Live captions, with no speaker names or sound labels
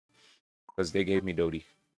because they gave me Dodie.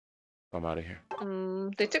 I'm out of here.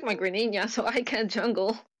 They took my Greninja, so I can't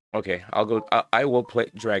jungle. Okay, I'll go. I will play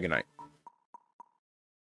Dragonite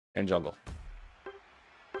and jungle.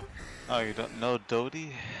 Oh, you don't know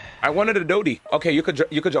Dodie? I wanted a Dodie. Okay, you could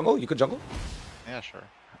jungle. You could jungle. Yeah, sure.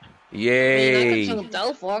 I mean, I could Yay! jungle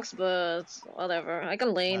Delphox, but whatever. I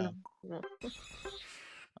can lane. Oh,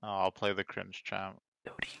 I'll play the cringe champ.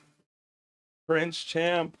 Dodie. Prince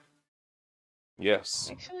champ. Yes.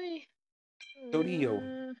 Actually,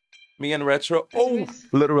 Dodrio. Me and Retro. Oh,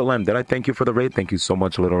 Literal M. Did I thank you for the raid? Thank you so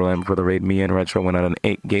much, Literal M, for the raid. Me and Retro went on an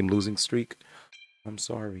 8-game losing streak. I'm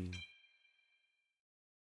sorry.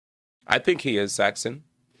 I think he is Saxon.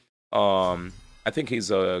 I think he's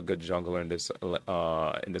a good jungler in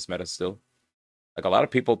this meta still. Like a lot of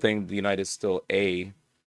people think the Unite is still A.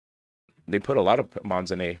 They put a lot of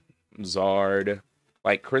mons in A. Zard.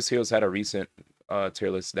 Like Chris Hills had a recent tier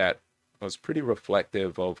list that was pretty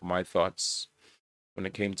reflective of my thoughts when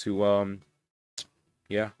it came to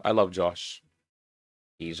yeah, I love Josh.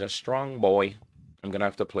 He's a strong boy. I'm gonna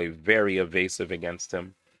have to play very evasive against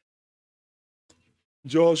him.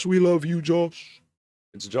 Josh, we love you, Josh.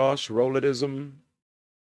 It's Josh, Rollitism,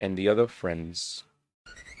 and the other friends.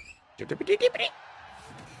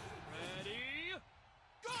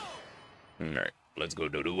 Alright, let's go,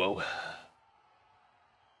 Doduo.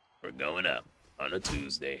 We're going up on a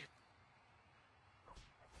Tuesday.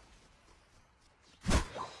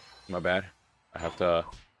 My bad. I have to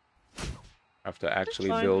actually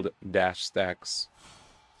build dash stacks.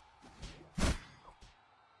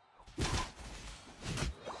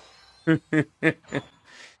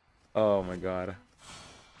 Oh my god.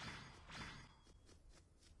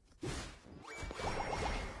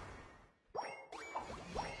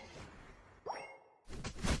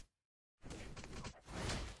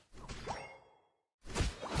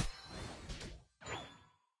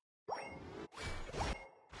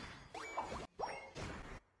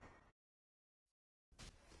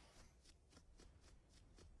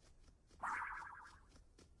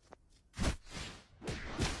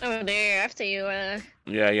 Oh, they're after you.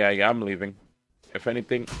 Yeah, I'm leaving. If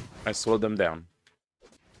anything, I slowed them down.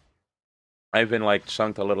 I even like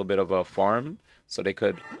chunked a little bit of a farm so they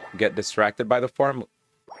could get distracted by the farm.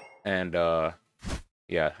 And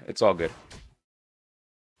yeah, it's all good.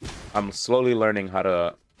 I'm slowly learning how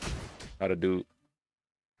to do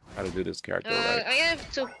this character right. I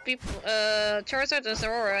have two people, Charizard and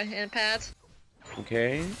Aurora in Pat.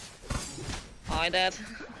 Okay. Hi, Dad.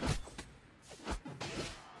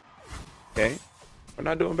 Okay. We're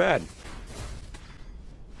not doing bad.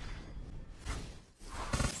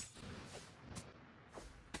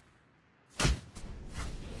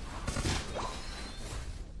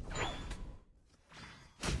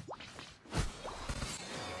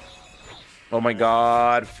 Oh my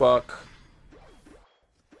god, fuck.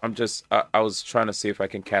 I'm just, I was trying to see if I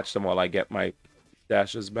can catch them while I get my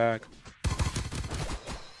dashes back.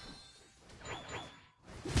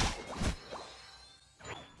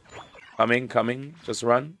 Coming, just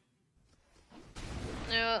run.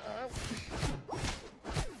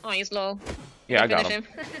 Oh, he's low. Yeah, I got him.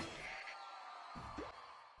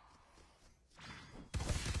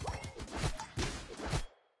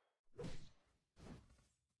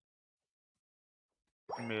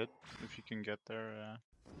 Mid, if you can get there.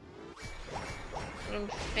 I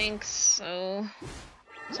don't think so.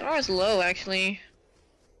 Zara's low, actually.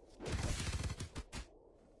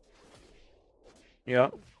 Yeah.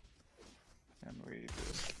 And we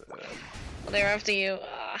just. Well, they're after you.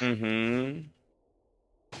 Mm-hmm.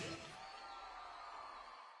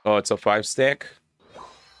 Oh, it's a 5-stack.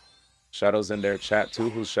 Shadow's in their chat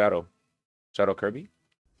too. Who's Shadow? Shadow Kirby?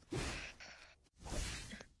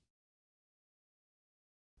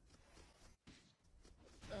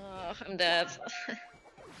 I'm dead.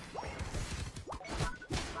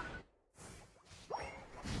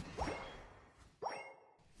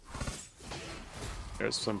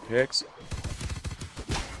 There's some picks.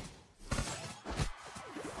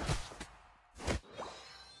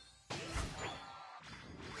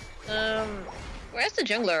 Where's the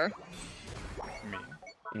jungler? Me.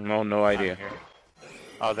 No idea.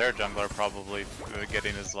 Oh, their jungler probably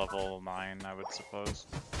getting his level 9, I would suppose.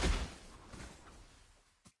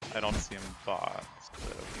 I don't see him bot.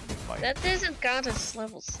 So that isn't got us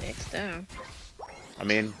level 6 down. I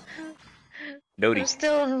mean, Dodie.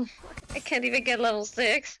 I can't even get level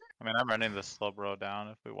 6. I mean, I'm running the Slowbro down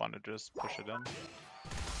if we want to just push it in.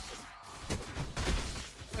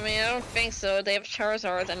 I mean, I don't think so. They have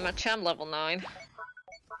Charizard and Machamp level 9.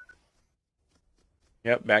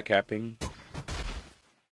 Yep, backcapping.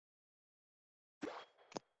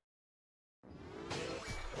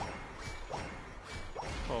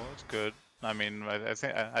 good. I mean,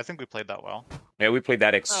 I think we played that well. Yeah, we played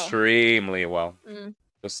that extremely well. Mm.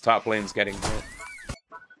 Just top lane's getting hit.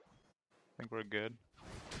 I think we're good.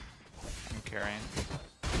 I'm carrying.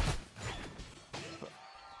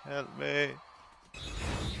 Help me.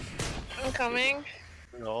 I'm coming.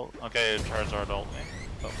 Okay, Charizard ult me,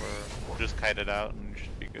 but we're just kited out and we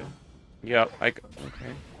should be good. Yeah, okay.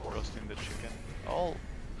 Roasting the chicken. Oh.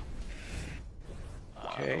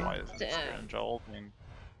 Okay. Why is this Greninja ulting?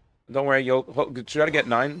 Don't worry, you'll try to get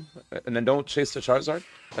 9, and then don't chase the Charizard.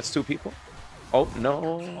 That's 2 people. Oh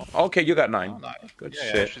no. Okay, you got 9. Oh, nice. Good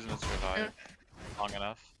Yeah, shit. she's gonna survive long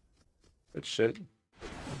enough. Good shit.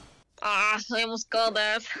 Ah, I almost got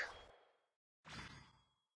that.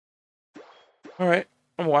 All right,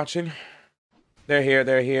 I'm watching. They're here.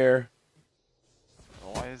 They're here.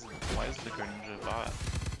 Why is the Greninja bot?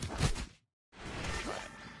 Try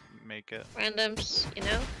and make it. Randoms, you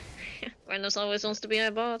know? Randoms always wants to be a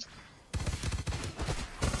bot.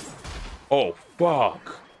 Oh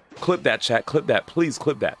fuck! Clip that, chat. Clip that, please.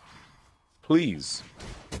 Clip that, please.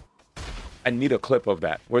 I need a clip of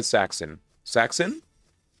that. Where's Saxon? Saxon,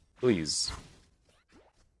 please.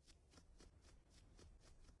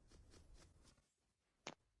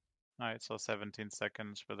 Alright, so 17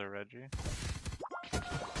 seconds for the Reggie.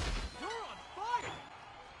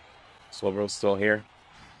 Slowbro's still here.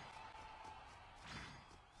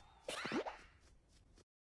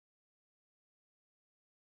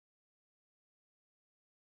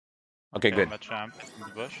 Okay, good. Machamp in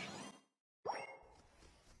the bush.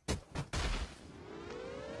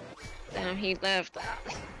 Damn, he left.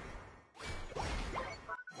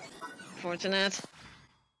 Fortunate.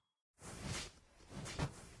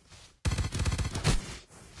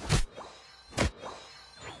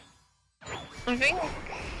 I think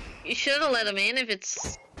you should have let him in if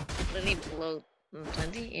it's really below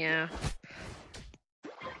 20. Yeah.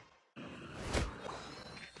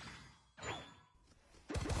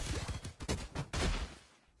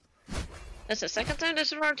 That's the second time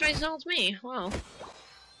this Aurora tries to ult me. Wow.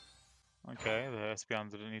 Okay, the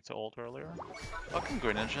Espeon didn't need to ult earlier. Fucking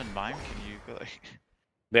Greninja and Mime, can you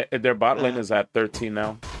like... Their bot lane is at 13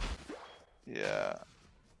 now. Yeah.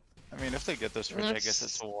 I mean, if they get this Reggie, I guess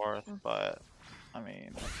it's worth, but... I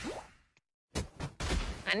mean...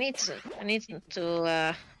 I need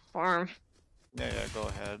to farm. Yeah, go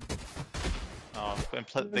ahead. And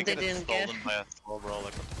they get it stolen by a Slowbro, like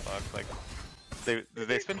what the fuck, like...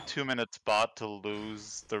 They spent 2 minutes bot to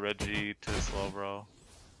lose the Reggie to Slowbro.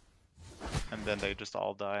 And then they just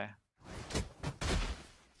all die.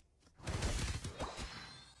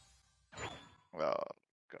 Oh, God.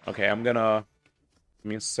 Okay, I'm gonna... Give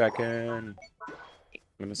me a second. I'm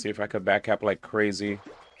gonna see if I could back up like crazy.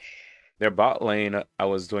 Their bot lane, I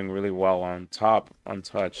was doing really well on top,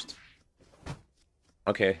 untouched.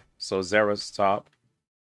 Okay, so Zera's top.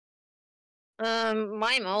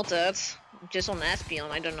 Mime ulted. Just on Espeon,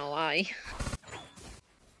 I don't know why.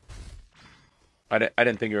 I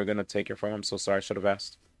didn't think you were gonna take it from him, so sorry, I should have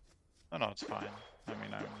asked. No, it's fine. I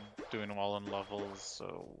mean, I'm doing well in levels,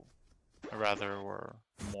 so I'd rather we're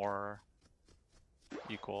more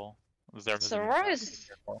equal. So Aurora is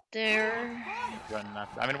there.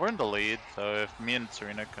 I mean, we're in the lead, so if me and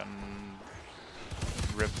Serena can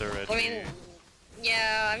rip the Reggie... I mean,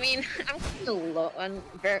 yeah, I mean, I'm kind of low, and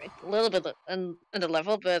a little bit in the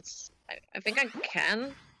level, but I think I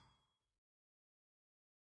can.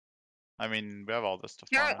 I mean, we have all this to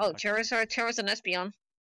farm. Oh, Charizard and Espeon.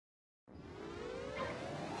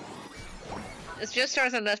 It's just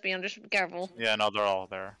Charizard and Espeon, just be careful. Yeah, no, they're all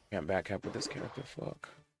there. Can't back up with this character, fuck.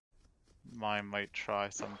 Mine might try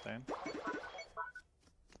something.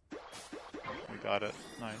 We got it.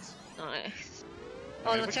 Nice. Nice.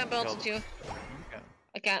 Oh, the champ ulted you.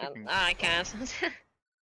 I can't. I can't.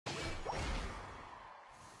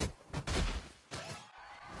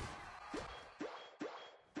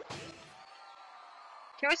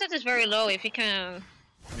 Charizard is very low if you can.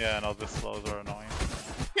 Yeah, no, the slows are annoying.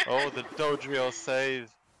 Oh, the Dodrio save.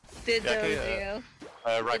 The Dodrio.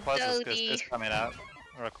 Rayquaza is coming out.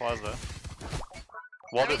 Rayquaza.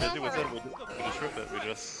 While they're busy with it, we just rip it. We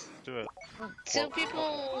just do it. Two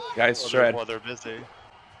people. Guys, shred. While they're busy.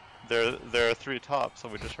 There are 3 tops, so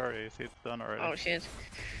we just hurry. See, it's done already. Oh shit.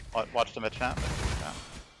 Watch them at champ.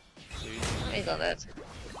 I got that.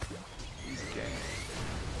 Easy game.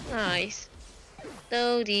 Nice.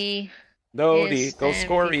 Dodie, go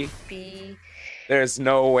Scory. There's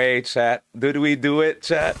no way, chat. Did we do it,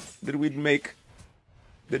 chat? Did we make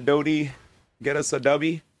the Dodie get us a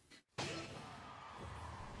dubby?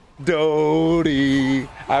 Dodie.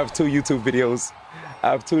 I have 2 YouTube videos.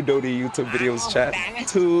 I have 2 Dodie YouTube videos, chat.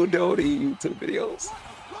 2 Dodie YouTube videos.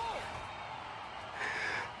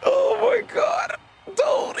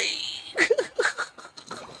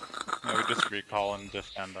 recall and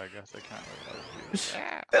defend, I guess. I can't really do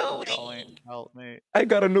that. Dodie! Help me. I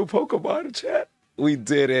got a new Pokemon, chat. We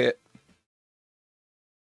did it.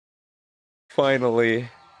 Finally.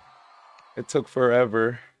 It took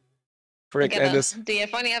forever. Frick, and this... Do you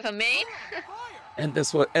finally have a main? And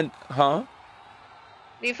this one... And... Huh?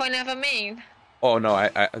 Do you finally have a main? Oh, no,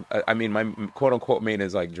 I mean, my quote-unquote main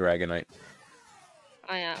is, like, Dragonite.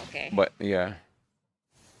 Oh, yeah, okay. But, yeah.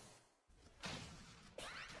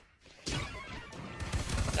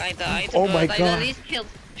 I died. Oh my I god. at least killed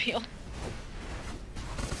Peel.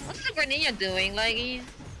 What's the Grenilla doing? Like, he's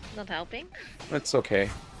not helping? It's okay.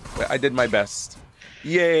 I did my best.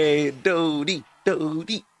 Yay! Dodie!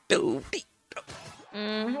 Dodie! Dodie!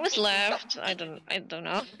 Who's left? I don't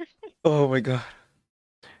know. Oh my god.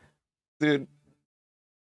 Dude.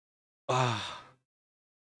 Ah.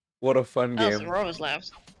 What a fun Oh, game. Zoro was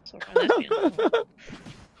left. So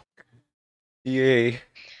Yay.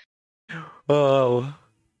 Oh.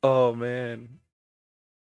 Oh man.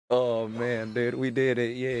 Oh man, dude, we did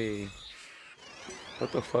it. Yay.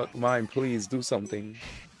 What the fuck? Mine, please do something.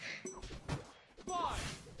 5,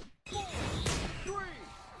 4, 3,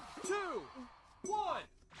 2, 1.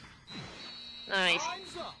 Nice.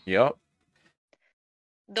 Time's up. Yep.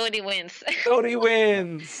 Dodie wins. Dodie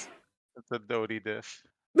wins. It's a Dodie diff.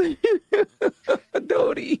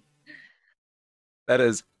 Dodie. That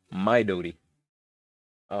is my Dodie.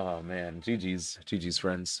 Oh man, GG's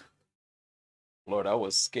friends. Lord, I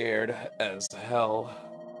was scared as hell.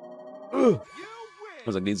 Ugh. I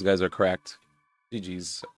was like, these guys are cracked. GG's.